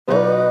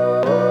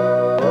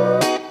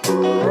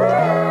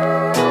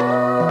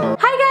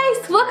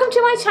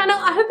my channel.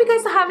 I hope you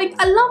guys are having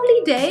a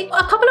lovely day.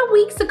 A couple of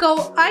weeks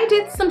ago, I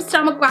did some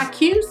stomach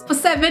vacuums for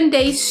 7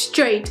 days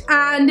straight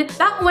and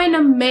that went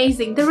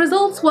amazing. The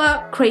results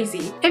were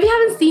crazy. If you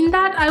haven't seen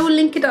that, I will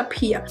link it up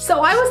here.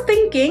 So I was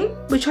thinking,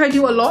 which I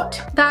do a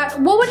lot, that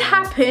what would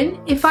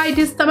happen if I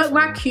did stomach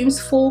vacuums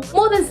for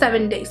more than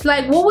 7 days?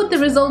 Like, what would the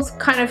results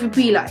kind of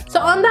be like? So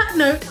on that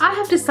note, I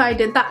have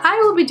decided that I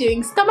will be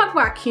doing stomach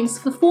vacuums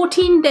for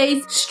 14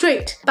 days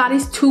straight. That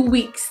is 2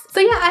 weeks. So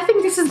yeah, I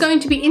think this is going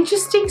to be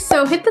interesting.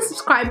 So hit the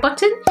subscribe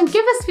button and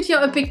give this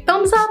video a big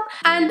thumbs up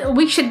and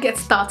we should get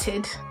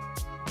started.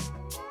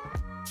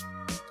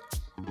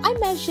 I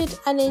measured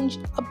an inch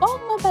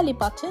above my belly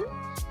button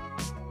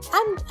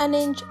and an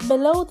inch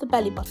below the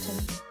belly button.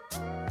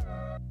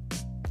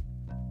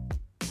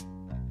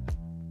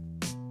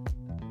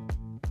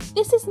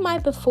 This is my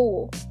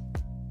before.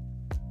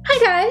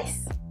 Hi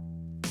guys!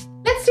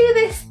 Let's do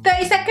this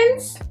 30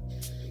 seconds.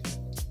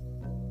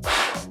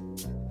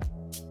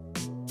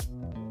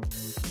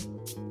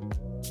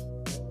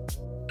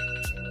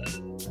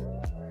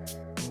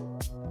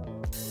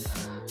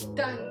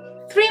 Done.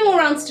 3 more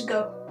rounds to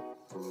go.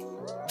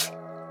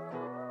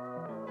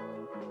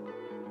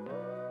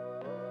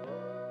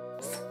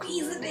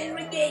 Squeeze it in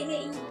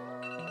again.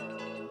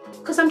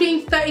 Because I'm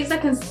doing 30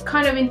 seconds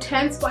kind of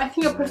intense, but I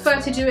think I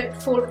prefer to do it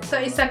for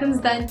 30 seconds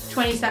than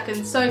 20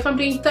 seconds. So if I'm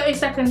doing 30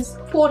 seconds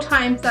 4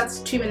 times, that's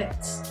 2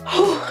 minutes.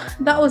 Oh,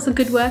 that was a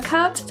good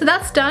workout. So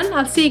that's done.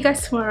 I'll see you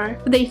guys tomorrow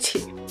for day 2.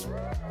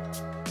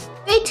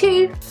 Day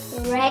 2.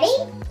 Ready?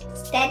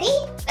 Steady?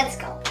 Let's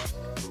go.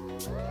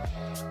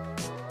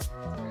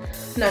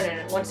 No,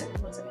 1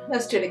 second.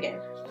 Let's do it again.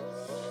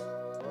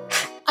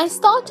 I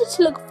started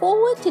to look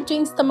forward to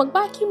doing stomach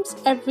vacuums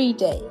every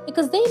day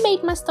because they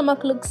made my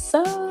stomach look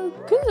so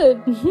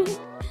good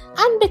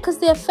and because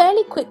they are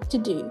fairly quick to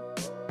do.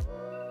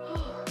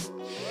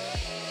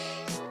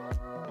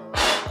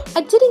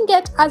 I didn't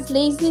get as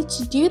lazy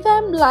to do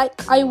them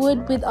like I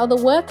would with other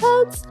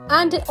workouts,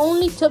 and it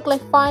only took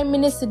like 5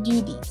 minutes to do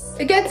these.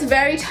 It gets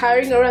very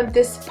tiring around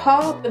this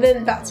part, but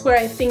then that's where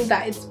I think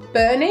that it's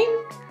burning.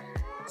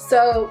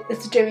 So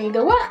it's doing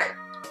the work.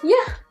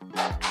 Yeah.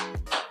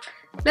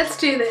 Let's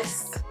do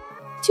this.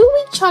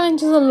 2-week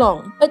challenges are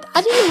long, but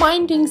I didn't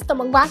mind doing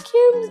stomach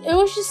vacuums. It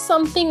was just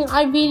something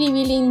I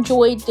really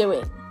enjoyed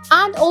doing.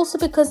 And also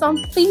because I'm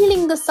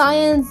feeling the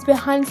science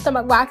behind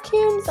stomach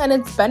vacuums and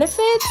its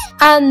benefits,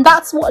 and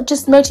that's what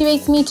just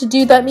motivates me to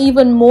do them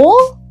even more.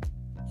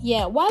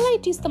 Yeah, while I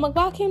do stomach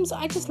vacuums,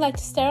 I just like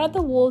to stare at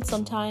the wall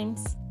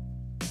sometimes.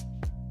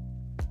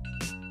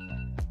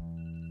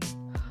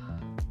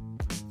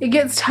 It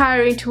gets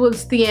tiring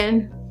towards the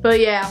end, but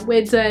yeah,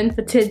 we're done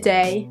for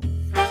today.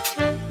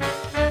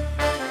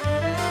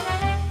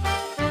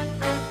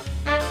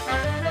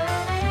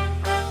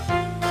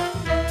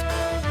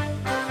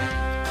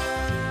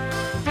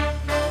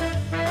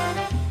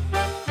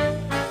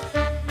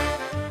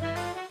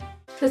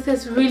 This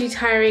gets really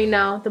tiring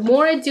now. The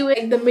more I do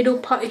it, the middle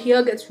part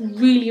here gets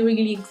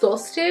really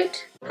exhausted.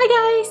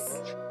 Hi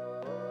guys!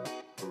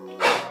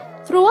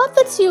 Throughout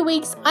the 2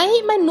 weeks, I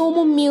ate my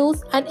normal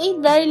meals and ate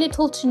very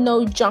little to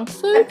no junk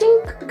food. I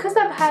think because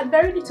I've had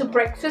very little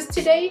breakfast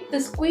today, the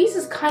squeeze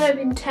is kind of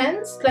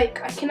intense.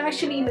 Like, I can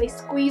actually like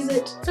squeeze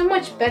it so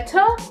much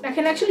better. I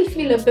can actually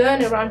feel a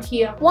burn around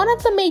here. One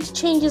of the major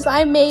changes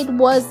I made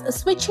was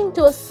switching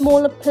to a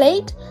smaller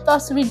plate,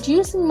 thus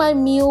reducing my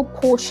meal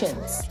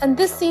portions. And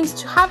this seems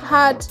to have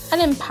had an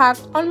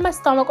impact on my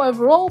stomach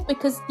overall,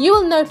 because you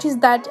will notice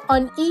that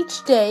on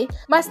each day,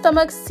 my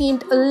stomach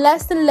seemed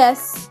less and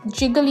less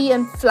jiggly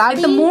and flabby.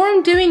 Like, the more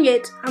I'm doing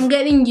it, I'm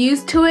getting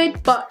used to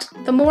it, but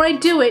the more I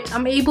do it,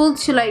 I'm able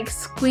to like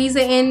squeeze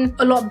it in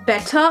a lot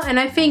better. And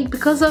I think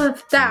because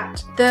of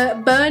that,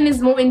 the burn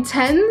is more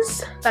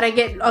intense, that I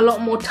get a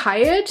lot more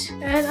tired.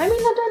 And I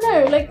mean, I don't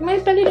know, like my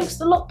belly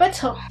looks a lot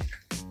better.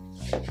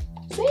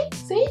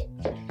 See?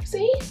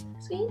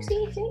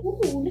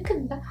 Ooh, look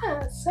at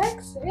that,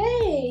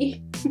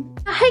 sexy.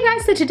 Hey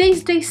guys, so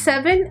today's day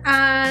 7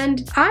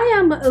 and I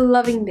am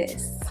loving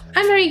this.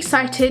 I'm very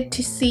excited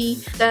to see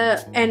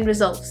the end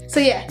results. So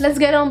yeah, let's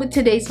get on with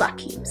today's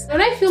vacuums.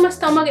 When I feel my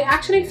stomach, it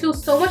actually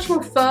feels so much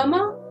more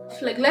firmer,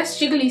 like less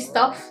jiggly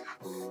stuff.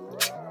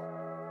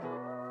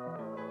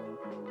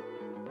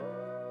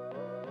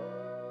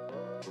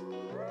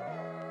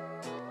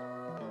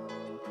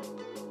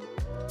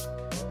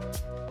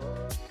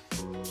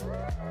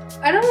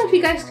 I don't know if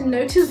you guys can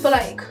notice, but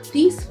like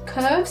these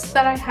curves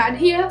that I had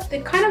here,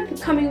 they're kind of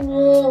becoming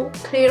more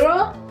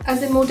clearer,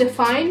 as in more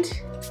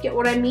defined. Get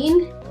what I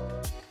mean?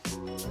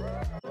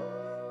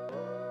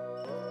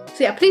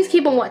 So yeah, please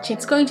keep on watching.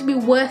 It's going to be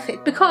worth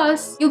it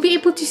because you'll be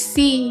able to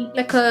see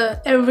like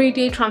a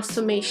everyday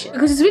transformation,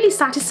 because it's really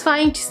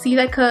satisfying to see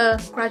like a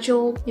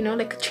gradual, you know,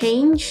 like a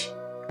change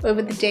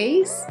over the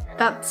days.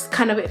 That's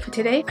kind of it for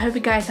today. I hope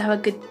you guys have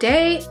a good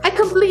day. I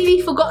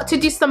completely forgot to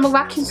do stomach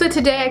vacuums for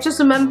today. I just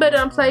remembered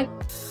and I'm like,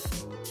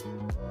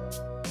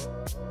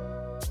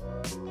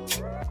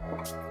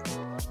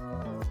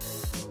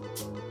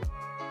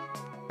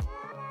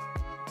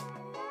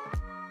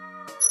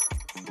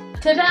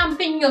 Today I'm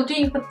thinking of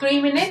doing for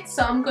 3 minutes,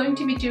 so I'm going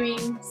to be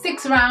doing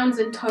 6 rounds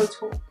in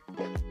total.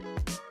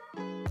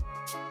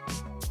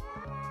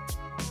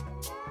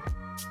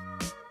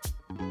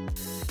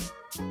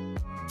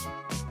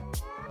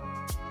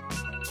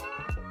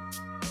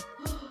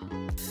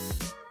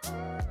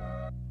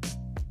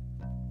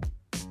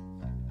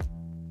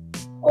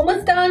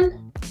 Almost done.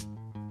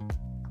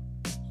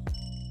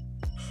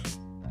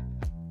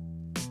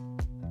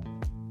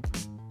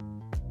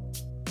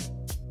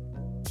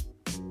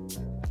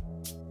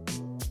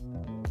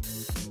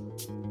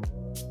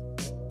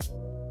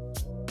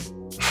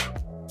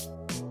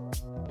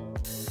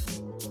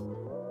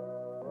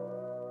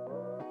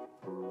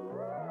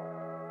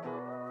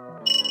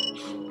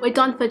 We're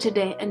done for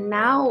today, and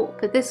now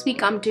for this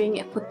week I'm doing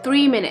it for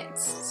 3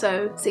 minutes,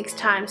 so 6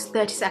 times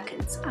 30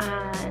 seconds,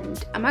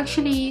 and I'm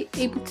actually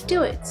able to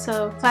do it,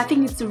 so I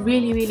think it's a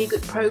really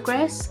good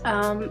progress.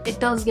 It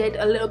does get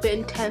a little bit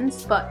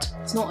intense, but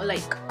it's not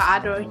like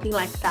bad or anything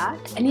like that,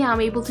 and yeah, I'm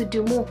able to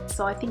do more,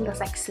 so I think that's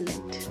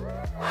excellent.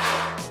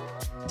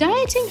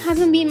 Dieting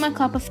hasn't been my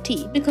cup of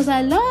tea because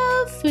I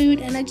love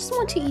food and I just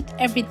want to eat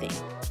everything.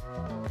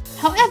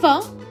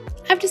 However,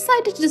 I've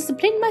decided to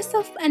discipline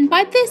myself, and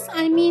by this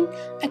I mean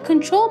I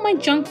control my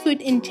junk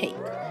food intake.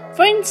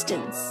 For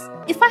instance,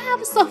 if I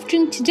have a soft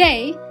drink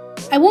today,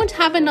 I won't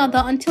have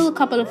another until a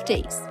couple of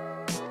days.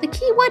 The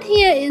key word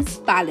here is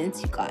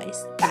balance, you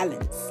guys.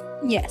 Balance.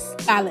 Yes,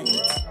 balance.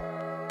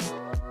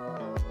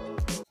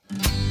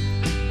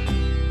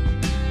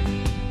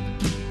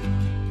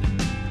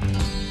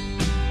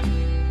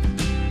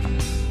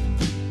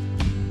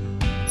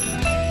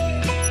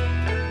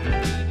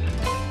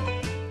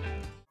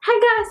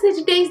 So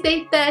today's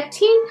day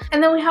 13,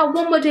 and then we have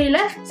one more day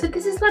left. So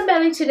this is my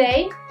belly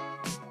today.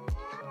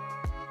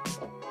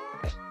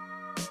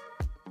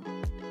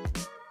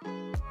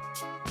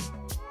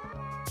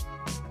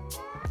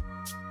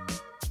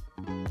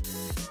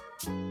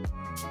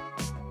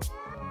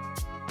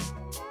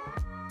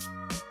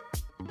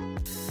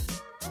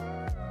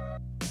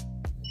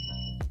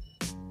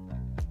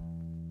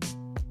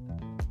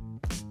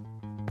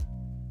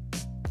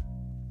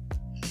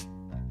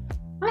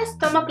 My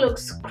stomach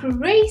looks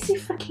crazy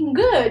freaking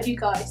good, you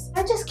guys.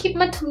 I just keep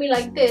my tummy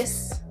like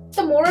this.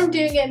 The more I'm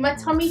doing it, my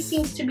tummy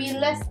seems to be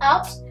less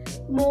out,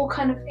 more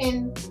kind of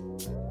in.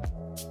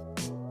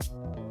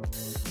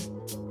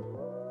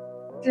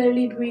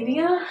 Slowly breathing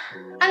out.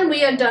 And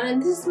we are done,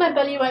 and this is my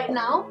belly right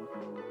now.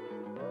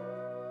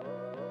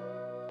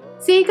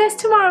 See you guys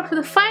tomorrow for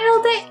the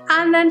final day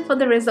and then for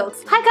the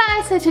results. Hi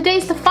guys, so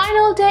today's the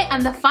final day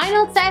and the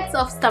final sets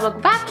of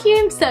stomach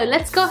vacuum. So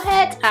let's go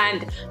ahead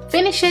and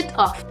finish it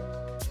off.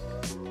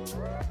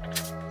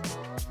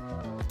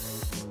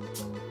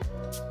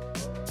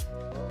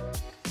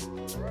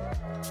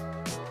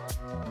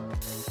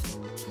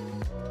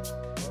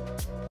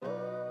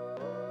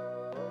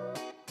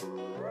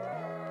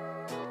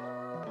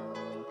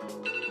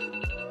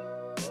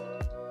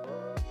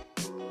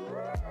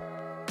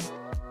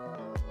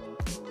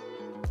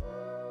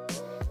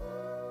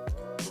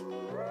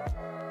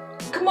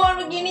 Come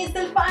on, Regina, it's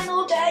the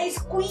final day.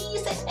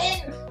 Squeeze it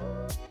in.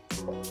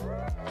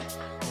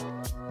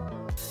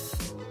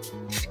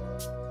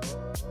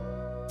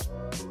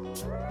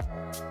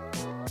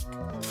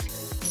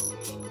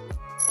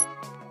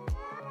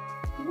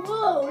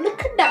 Whoa,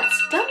 look at that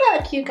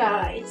stomach, you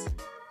guys.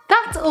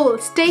 That's all.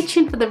 Stay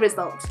tuned for the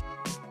results.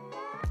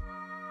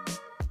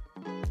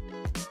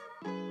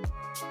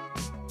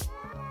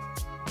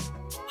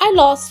 I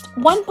lost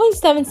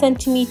 1.7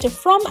 cm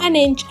from an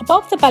inch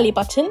above the belly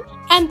button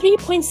and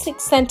 3.6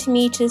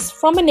 cm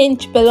from an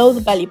inch below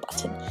the belly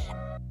button.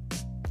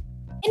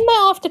 In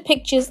my after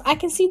pictures, I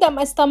can see that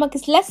my stomach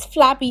is less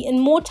flabby and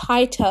more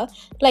tighter,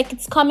 like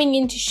it's coming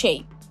into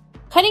shape.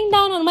 Cutting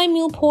down on my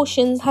meal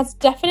portions has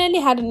definitely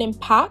had an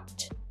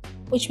impact,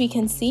 which we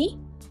can see.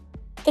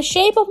 The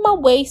shape of my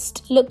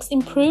waist looks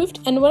improved,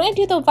 and when I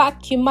do the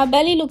vacuum, my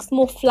belly looks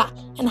more flat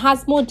and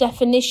has more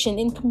definition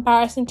in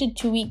comparison to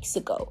 2 weeks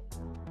ago.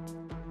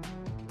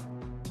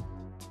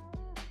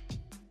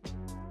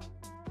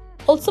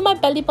 Also, my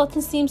belly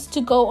button seems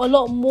to go a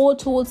lot more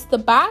towards the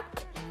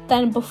back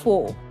than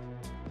before.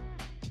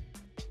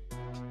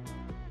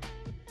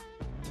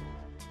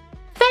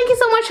 Thank you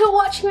so much for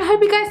watching. I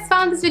hope you guys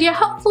found this video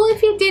helpful.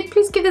 If you did,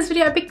 please give this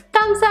video a big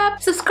thumbs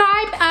up,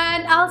 subscribe,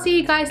 and I'll see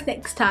you guys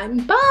next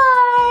time.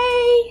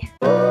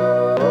 Bye!